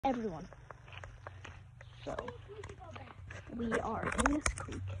everyone. So we are in this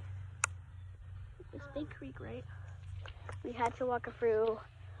creek. This big creek, right? We had to walk through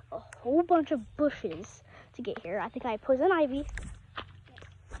a whole bunch of bushes to get here. I think I have poison ivy.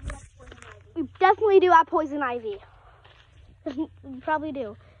 We definitely do have poison ivy. We probably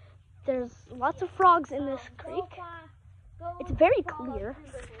do. There's lots of frogs in this creek. It's very clear,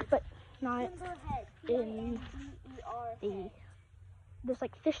 but not in the... There's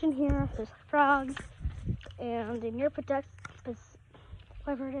like fish in here, there's frogs, and in your protect,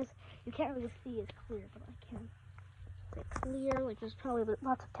 whatever it is, you can't really see it's clear, but I can. It's clear, like there's probably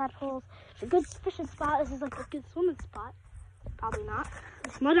lots of tadpoles. It's a good fishing spot. This is like a good swimming spot. Probably not.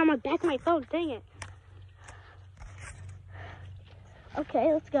 There's mud on my back of my phone, dang it.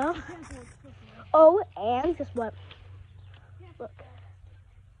 Okay, let's go. Oh, and guess what? Look.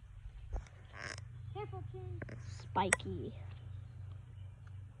 Spiky.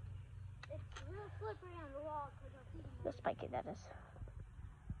 The spiky, that is.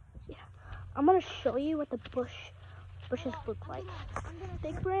 Yeah. I'm gonna show you what the bushes look like.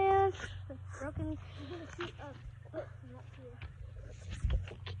 Big branch, broken.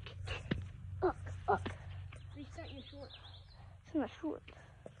 Up. Restart your short. It's not short.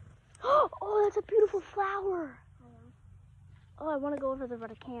 Oh, that's a beautiful flower. Oh, I want to go over there, but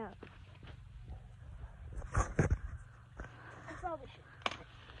I can't. I probably should.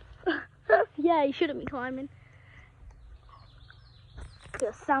 Yeah, you shouldn't be climbing.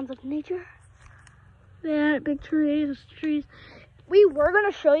 The sounds of nature. Yeah, big trees. We were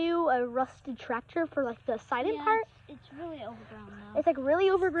gonna show you a rusted tractor for like the siding part. It's really overgrown now. It's like really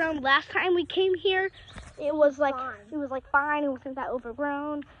overgrown. Last time we came here, it was like fine. It wasn't that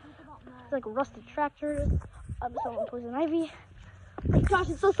overgrown. It's like a rusted tractor. I'm selling poison ivy. Oh my gosh,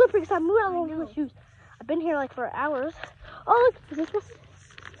 it's so slippery because I'm moving all over my shoes. I've been here like for hours. Oh look, is this rusted?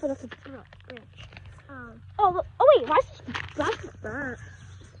 Oh, that's a branch. Oh wait, why is this burnt?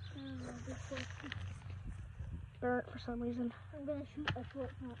 Burnt for some reason. I'm gonna shoot a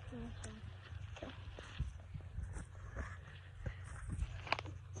short not Okay.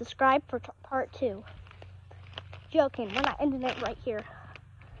 Subscribe for part 2. Joking, we're not ending it right here.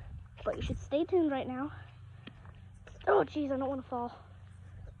 But you should stay tuned right now. Oh jeez, I don't want to fall.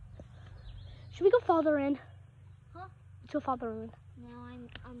 Should we go farther in? Huh? Let's go farther in. No,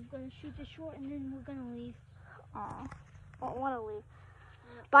 I'm gonna shoot the short and then we're gonna leave. Aw, I don't want to leave.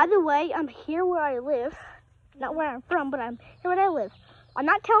 By the way, I'm here where I live. Not where I'm from, but I'm here where I live. I'm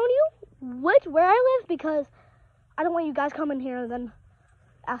not telling you where I live because I don't want you guys coming here and then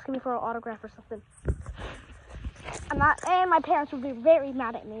asking me for an autograph or something. I'm not, and my parents would be very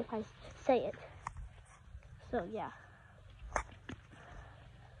mad at me if I say it. So yeah.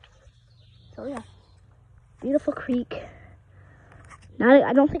 Beautiful creek. Now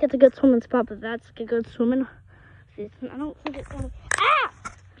I don't think it's a good swimming spot, but that's a good swimming. I don't think it's gonna. Ah!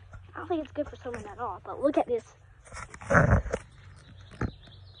 I don't think it's good for swimming at all. But look at this.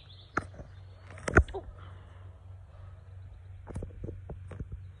 Oh.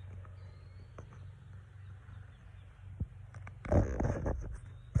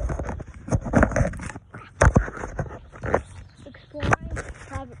 Exploring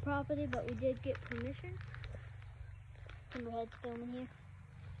private property, but we did get permission. Timberhead's filming here.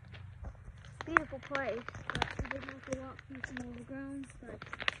 Beautiful place, but we did have to walk through some overgrown. But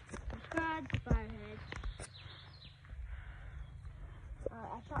subscribe to Firehead. I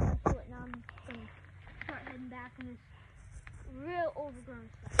shot my foot, now I'm gonna start heading back in this real overgrown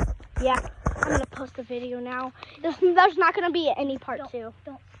stuff. Yeah, I'm gonna post the video now. There's not gonna be any part 2.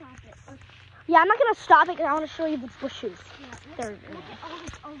 Don't stop it. Yeah, I'm not gonna stop it because I want to show you the bushes. Yeah, look at all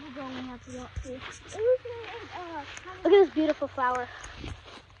this overgrown we have to walk through. Look at this beautiful flower. Yeah.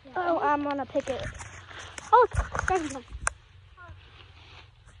 Oh, I'm gonna pick it. Oh, there's one.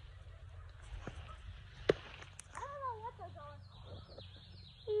 I don't know what those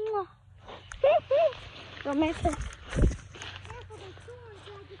are. Romantic. Careful, there's two ones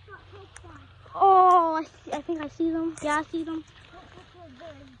that I just got poked by. Oh, I think I see them. Yeah, I see them. Don't touch those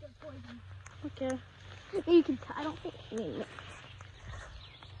birds, they're poison. Okay. You can tell. I don't think.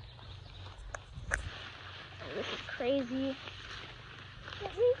 This is crazy.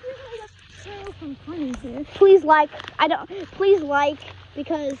 Please like. Please like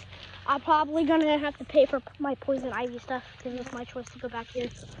because I'm probably gonna have to pay for my poison ivy stuff because it's my choice to go back here.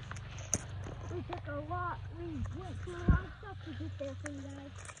 We took a lot. We went through a lot of stuff to get there for you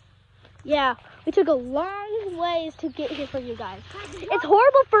guys. Yeah, we took a long ways to get here for you guys. It's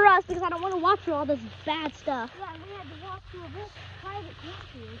horrible for us because I don't want to walk through all this bad stuff. Yeah, we had to walk through a whole private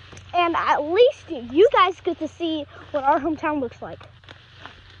country. And at least you guys get to see what our hometown looks like.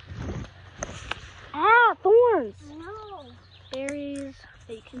 thorns. No. Berries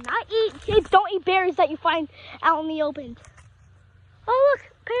that you cannot eat. Kids, don't eat berries that you find out in the open. Oh,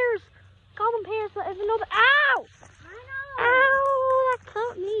 look, pears. Call them pears, but even open. Ow! I know. Ow! That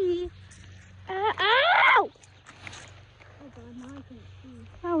cut me. Ow! Oh God, now I can't see.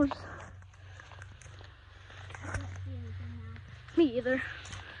 Flowers. I can't see anything now. Me either.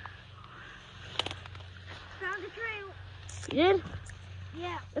 Found a trail. You did?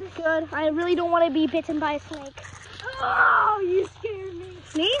 Yeah. That's good. I really don't want to be bitten by a snake. Oh, you scared me.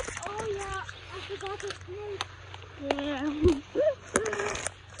 Me? Oh yeah, I forgot the snake. Yeah.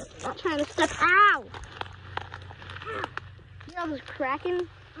 Not trying to step. Ow! You know this cracking?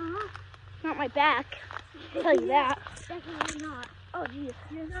 Uh-huh. Not my back. I'll tell you that. Definitely not. Oh, jeez.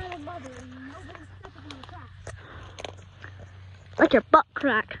 You're not a mother and nobody's stepping on the track. Like your butt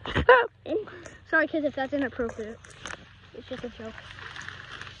crack. Sorry, kids, if that's inappropriate. It's just a joke.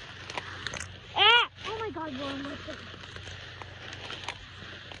 Ah! Oh my God, you're on my foot.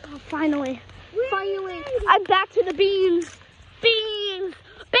 Oh, finally. Finally. I'm back to the beans. Beans!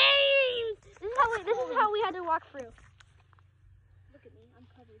 Beans! This is how we had to walk through. Look at me, I'm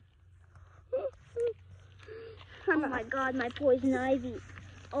covered. Oh my God, my poison ivy.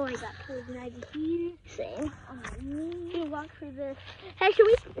 Oh, I got poison ivy here. Same. You walk through this. Hey, should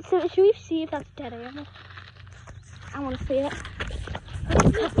we see if that's a dead animal? I want to see it.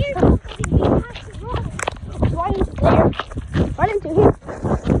 Run into there. Run into here.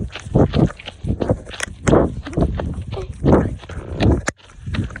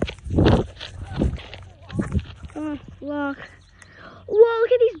 Oh, look. Whoa,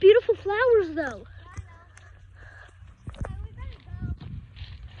 look at these beautiful flowers, though.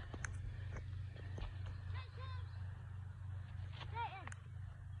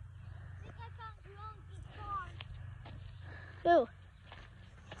 Oh.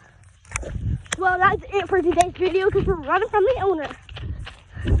 Well, that's it for today's video because we're running from the owner.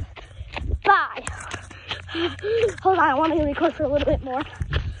 Bye. Hold on, I want to record for a little bit more.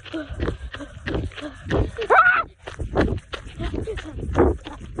 Ah!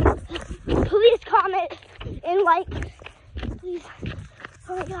 Please comment and like. Please.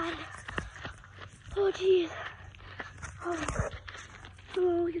 Oh my God. Oh jeez. Oh,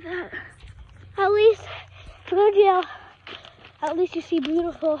 look at that. At least, Virgil. At least you see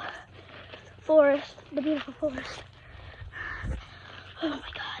beautiful forest, the beautiful forest. Oh my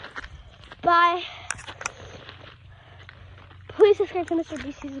God. Bye. Please subscribe to Mr.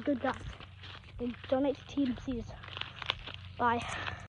 BC's a good guy. And donate to TMC's. Bye.